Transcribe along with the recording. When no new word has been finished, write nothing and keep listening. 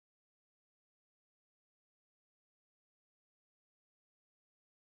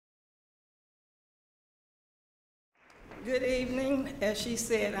Good evening. As she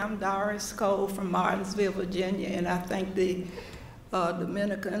said, I'm Doris Cole from Martinsville, Virginia, and I thank the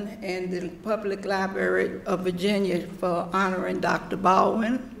Dominican and the Public Library of Virginia for honoring Dr.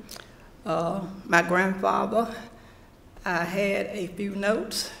 Baldwin, my grandfather. I had a few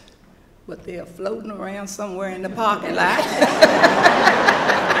notes, but they are floating around somewhere in the parking lot.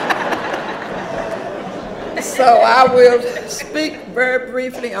 So I will speak very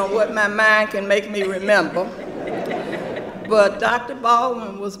briefly on what my mind can make me remember. But Dr.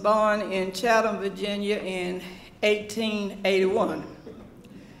 Baldwin was born in Chatham, Virginia in 1881.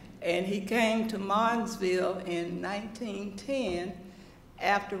 And he came to Martinsville in 1910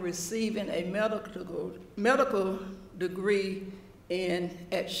 after receiving a medical degree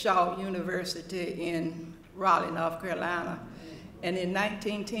at Shaw University in Raleigh, North Carolina. And in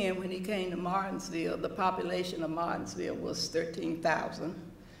 1910, when he came to Martinsville, the population of Martinsville was 13,000.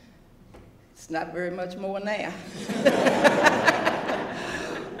 It's not very much more now.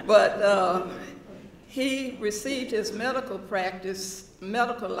 But he received his medical license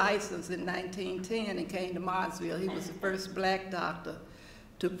in 1910 and came to Martinsville. He was the first black doctor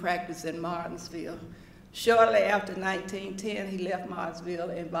to practice in Martinsville. Shortly after 1910, he left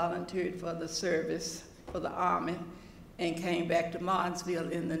Martinsville and volunteered for the service, for the Army, and came back to Martinsville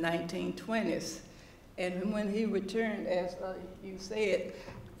in the 1920s. And when he returned, as you said,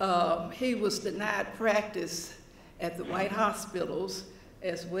 he was denied practice at the white hospitals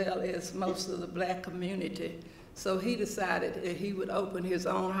as well as most of the black community. So he decided that he would open his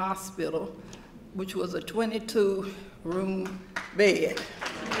own hospital, which was a 22-room bed.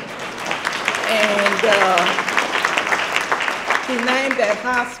 And he named that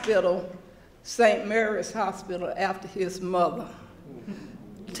hospital St. Mary's Hospital after his mother.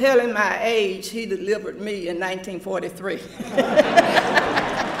 Telling my age, he delivered me in 1943.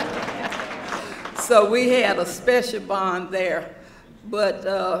 So we had a special bond there. But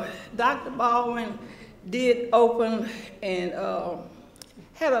Dr. Baldwin did open and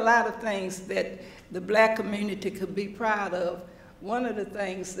had a lot of things that the black community could be proud of. One of the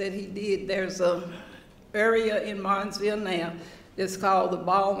things that he did, there's an area in Martinsville now that's called the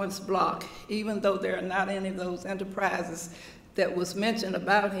Baldwin's Block. Even though there are not any of those enterprises that was mentioned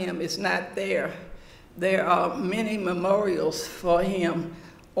about him, it's not there. There are many memorials for him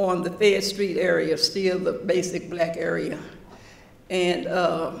on the Fayette Street area, still the basic black area. And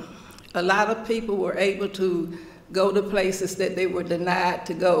a lot of people were able to go to places that they were denied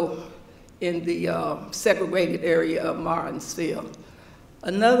to go in the segregated area of Martinsville.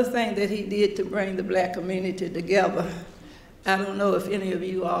 Another thing that he did to bring the black community together, I don't know if any of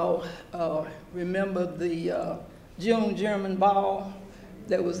you all remember the June German Ball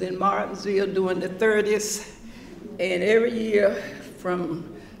that was in Martinsville during the 30s. And every year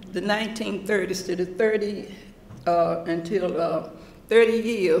from the 1930s to the until 30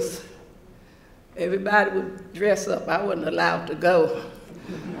 years, everybody would dress up. I wasn't allowed to go.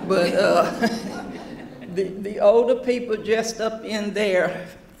 But the older people dressed up in their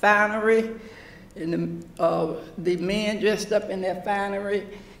finery, and the men dressed up in their finery,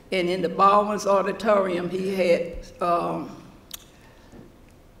 and in the Baldwin's auditorium, he had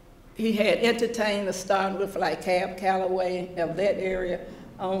entertainers starting with like Cab Calloway of that area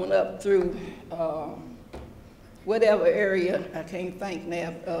on up through whatever area, I can't think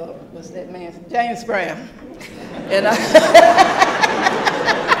now, what's that man, James Brown.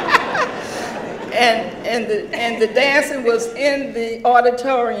 And, and the dancing was in the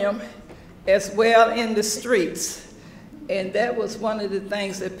auditorium as well in the streets. And that was one of the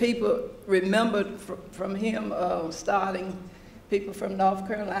things that people remembered from him starting. People from North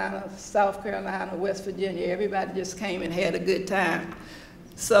Carolina, South Carolina, West Virginia, everybody just came and had a good time.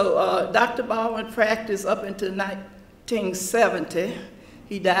 So Dr. Baldwin practiced up until 1970.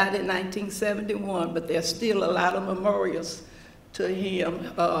 He died in 1971, but there's still a lot of memorials to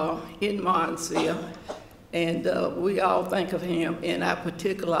him in Martinsville. And we all think of him, and I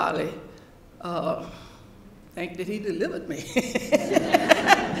particularly think that he delivered me.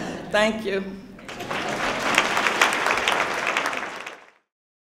 Thank you.